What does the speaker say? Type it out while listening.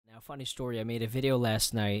a funny story. I made a video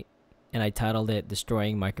last night and I titled it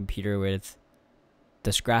Destroying My Computer with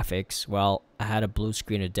This Graphics. Well, I had a blue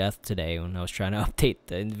screen of death today when I was trying to update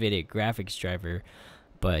the NVIDIA graphics driver.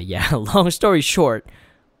 But yeah, long story short,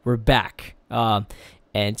 we're back.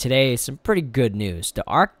 And today is some pretty good news. The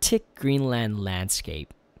Arctic Greenland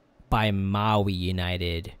landscape by Mawi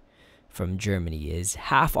United from Germany is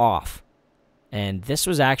half off. And this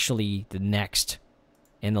was actually the next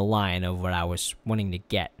in the line of what I was wanting to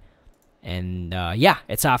get. And yeah,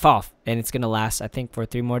 it's half off. And it's going to last, I think, for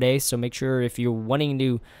 3 more days. So make sure if you're wanting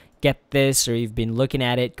to get this or you've been looking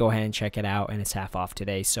at it, go ahead and check it out. And it's half off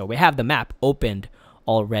today. So we have the map opened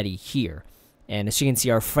already here. And as you can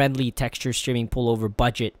see, our friendly texture streaming pullover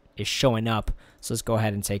budget is showing up. So let's go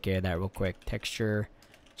ahead and take care of that real quick. Texture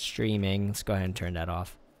streaming. Let's go ahead and turn that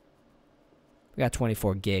off. We got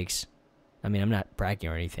 24 gigs. I mean, I'm not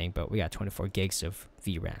bragging or anything, but we got 24 gigs of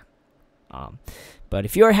VRAM. But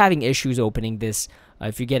if you're having issues opening this,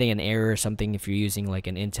 if you're getting an error or something, if you're using like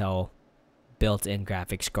an Intel built-in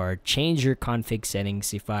graphics card, change your config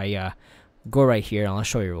settings. If I go right here, and I'll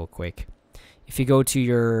show you real quick. If you go to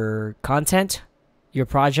your content, your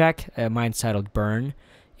project, mine's titled Burn.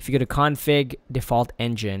 If you go to config default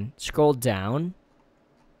engine, scroll down.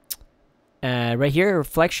 Right here,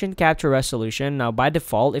 reflection capture resolution. Now, by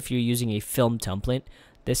default, if you're using a film template,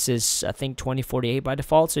 this is, I think, 2048 by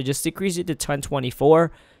default. So just decrease it to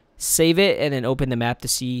 1024, save it, and then open the map to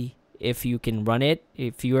see if you can run it.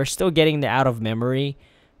 If you are still getting the out of memory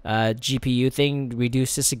GPU thing,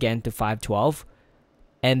 reduce this again to 512.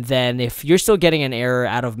 And then if you're still getting an error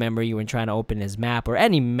out of memory when trying to open this map or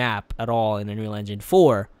any map at all in Unreal Engine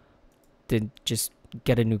 4, then just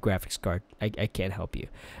get a new graphics card. I can't help you.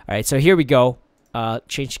 All right, so here we go.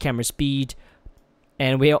 Change camera speed.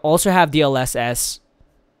 And we also have DLSS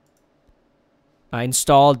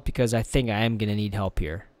installed because I think I am going to need help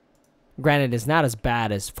here. Granted, it's not as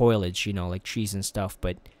bad as foliage, you know, like trees and stuff.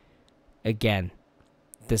 But again,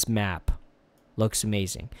 this map looks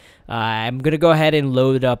amazing. I'm going to go ahead and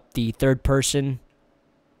load up the third-person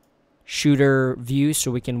shooter view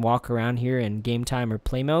so we can walk around here in game time or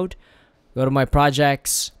play mode. Go to my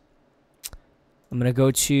projects. I'm going to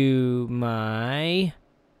go to my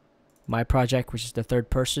project, which is the third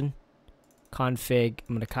person. Config.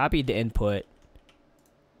 I'm going to copy the input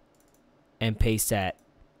and paste that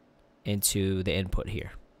into the input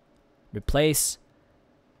here. Replace.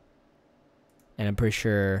 And I'm pretty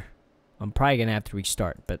sure I'm probably going to have to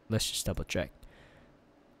restart, but let's just double check.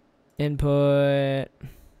 Input.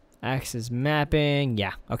 Axis mapping.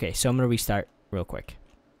 Yeah. Okay, so I'm going to restart real quick.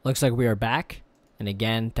 Looks like we are back. And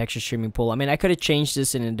again, texture streaming pool. I mean, I could have changed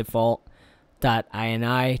this in a default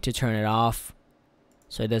 .ini to turn it off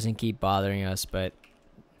so it doesn't keep bothering us, but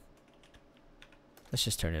let's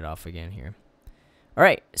just turn it off again here. All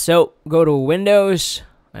right, so go to Windows.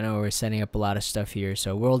 I know we're setting up a lot of stuff here.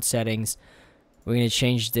 So world settings. We're going to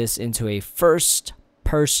change this into a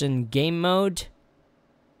first-person game mode.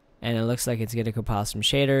 And it looks like it's going to compile some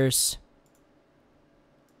shaders.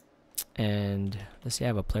 And does he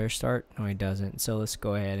have a player start? No, he doesn't. So let's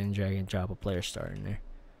go ahead and drag and drop a player start in there.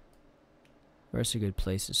 Where's a good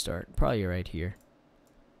place to start? Probably right here.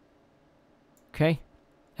 Okay.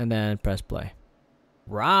 And then press play.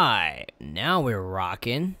 Right. Now we're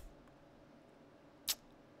rocking.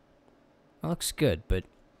 That looks good, but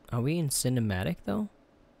are we in cinematic though?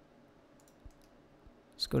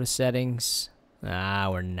 Let's go to settings. Ah,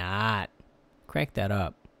 we're not. Crank that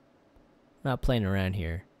up. I'm not playing around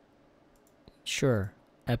here. Sure.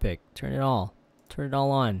 Epic. Turn it all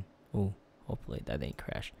on. Oh, hopefully that didn't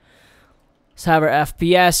crash. Let's have our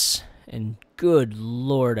FPS. And good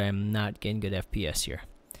lord, I'm not getting good FPS here.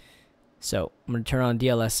 So I'm going to turn on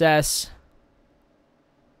DLSS.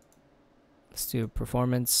 Let's do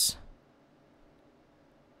performance.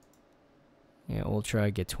 Yeah,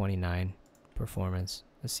 ultra, get 29 performance.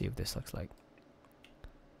 Let's see what this looks like.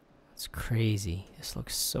 It's crazy. This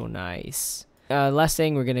looks so nice. Last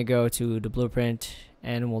thing, we're going to go to the blueprint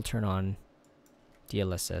and we'll turn on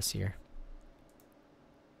DLSS here.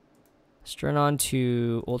 Let's turn on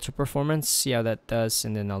to ultra performance, see how that does,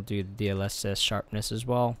 and then I'll do the DLSS sharpness as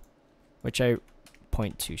well, which I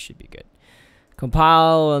point to should be good.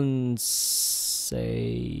 Compile and save.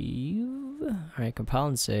 All right, compile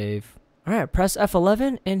and save. All right, press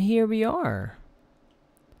F11 and here we are.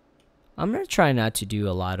 I'm going to try not to do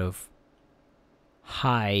a lot of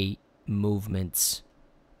high movements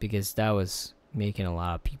because that was making a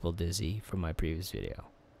lot of people dizzy from my previous video.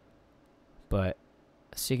 But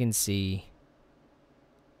as you can see,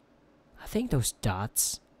 I think those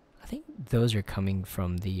dots, I think those are coming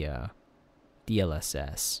from the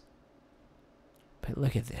DLSS. But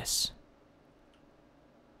look at this.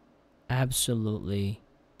 Absolutely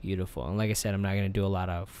beautiful. And like I said, I'm not going to do a lot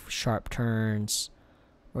of sharp turns.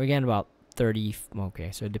 We're getting about 30.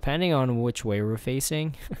 Okay, so depending on which way we're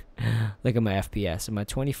facing, look at my FPS. I'm at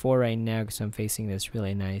 24 right now because I'm facing this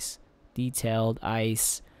really nice detailed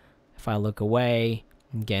ice. If I look away,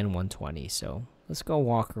 again 120. So let's go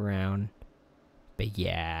walk around. But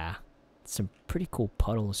yeah, some pretty cool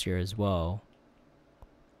puddles here as well.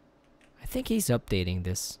 I think he's updating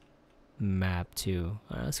this map too.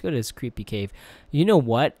 Let's go to this creepy cave. You know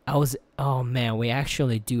what? Oh man, we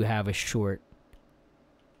actually do have a short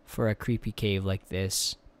for a creepy cave like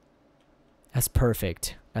this. That's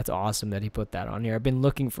perfect. That's awesome that he put that on here. I've been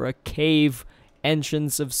looking for a cave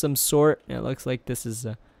entrance of some sort. It looks like this is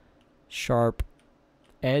a sharp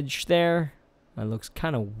edge there. That looks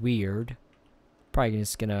kind of weird. Probably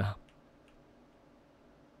just gonna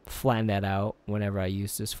flatten that out whenever I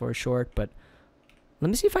use this for a short, but let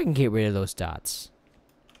me see if I can get rid of those dots.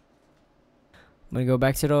 I'm gonna go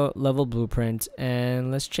back to the level blueprint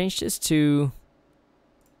and let's change this to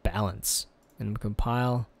balance and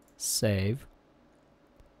compile, save,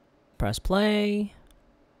 press play.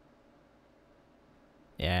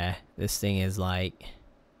 Yeah, this thing is like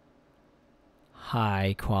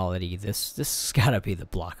high quality. This has gotta be the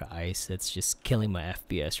block of ice that's just killing my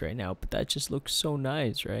FPS right now, but that just looks so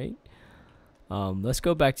nice, right? Let's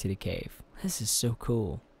go back to the cave. This is so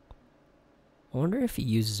cool. I wonder if he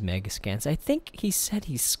uses mega scans. I think he said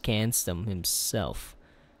he scans them himself.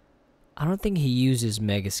 I don't think he uses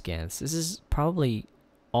mega scans. This is probably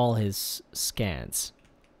all his scans.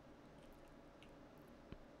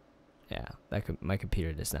 Yeah, my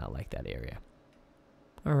computer does not like that area.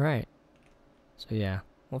 Alright. So yeah,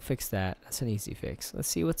 we'll fix that. That's an easy fix. Let's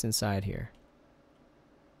see what's inside here.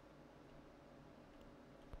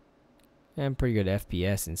 And pretty good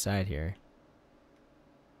FPS inside here.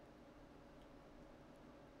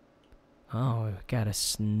 Oh, we got a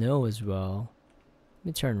snow as well. Let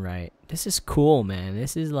me turn right. This is cool, man.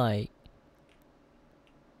 This is like...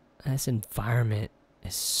 This environment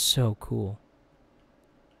is so cool.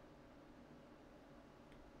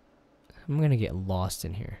 I'm gonna get lost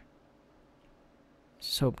in here.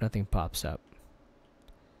 Just hope nothing pops up.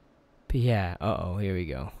 But yeah, uh-oh, here we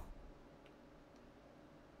go.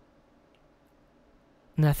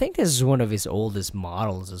 And I think this is one of his oldest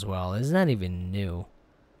models as well. It's not even new.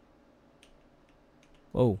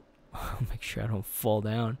 Whoa. Make sure I don't fall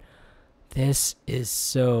down. This is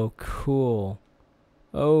so cool.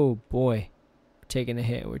 Oh boy. We're taking a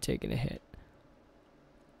hit. We're taking a hit.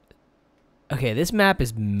 Okay, this map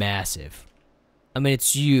is massive. I mean,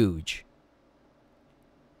 it's huge.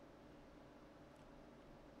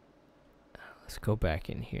 Let's go back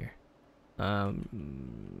in here. Well,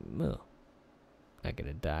 not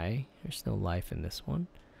gonna die. There's no life in this one.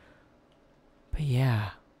 But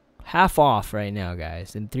yeah. Half off right now,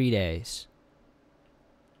 guys, in 3 days.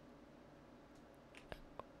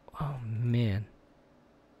 Oh, man.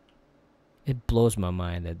 It blows my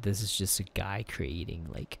mind that this is just a guy creating,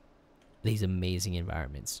 like, these amazing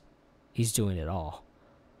environments. He's doing it all.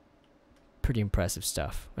 Pretty impressive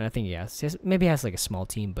stuff. And I think he has maybe has, like, a small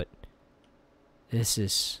team, but this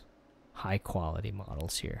is high-quality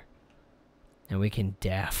models here. And we can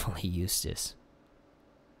definitely use this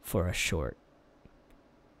for a short.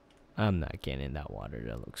 I'm not getting in that water.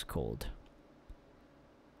 That looks cold.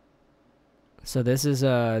 So this is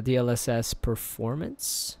a DLSS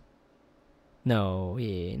performance. No,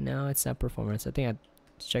 yeah, no, it's not performance. I think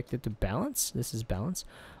I checked it to balance. This is balance.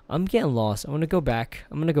 I'm getting lost. I'm gonna go back.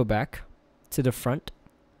 I'm gonna go back to the front.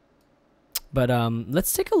 But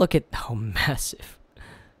let's take a look at how massive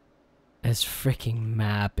this freaking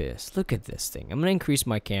map is. Look at this thing. I'm gonna increase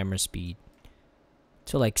my camera speed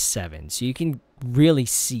to like 7 so you can really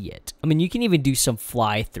see it. I mean, you can even do some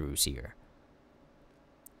fly-throughs here.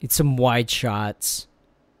 It's some wide shots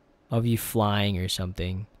of you flying or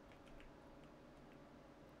something.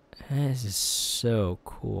 This is so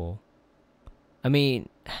cool. I mean,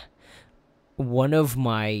 one of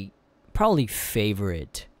my probably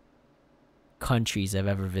favorite countries I've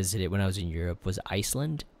ever visited when I was in Europe was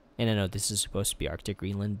Iceland. And I know this is supposed to be Arctic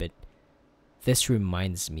Greenland, but this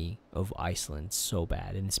reminds me of Iceland so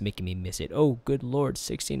bad, and it's making me miss it. Oh, good lord,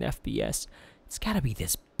 16 FPS. It's gotta be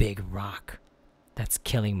this big rock that's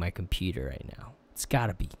killing my computer right now. It's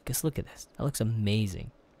gotta be, because look at this. That looks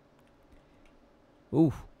amazing.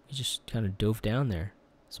 Ooh, he just kind of dove down there.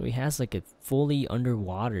 So he has like a fully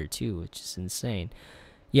underwater too, which is insane.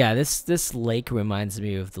 Yeah, this lake reminds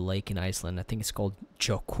me of the lake in Iceland. I think it's called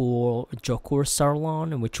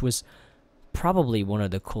Jökulsárlón, which was probably one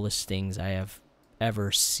of the coolest things I have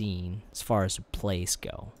ever seen as far as the plays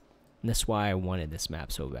go. And that's why I wanted this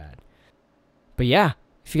map so bad. But yeah,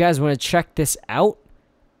 if you guys want to check this out,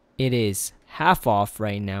 it is half off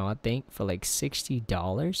right now, I think, for like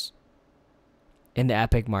 $60 in the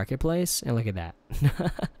Epic Marketplace. And look at that.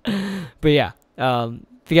 But yeah,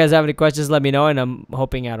 if you guys have any questions, let me know. And I'm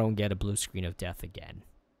hoping I don't get a blue screen of death again.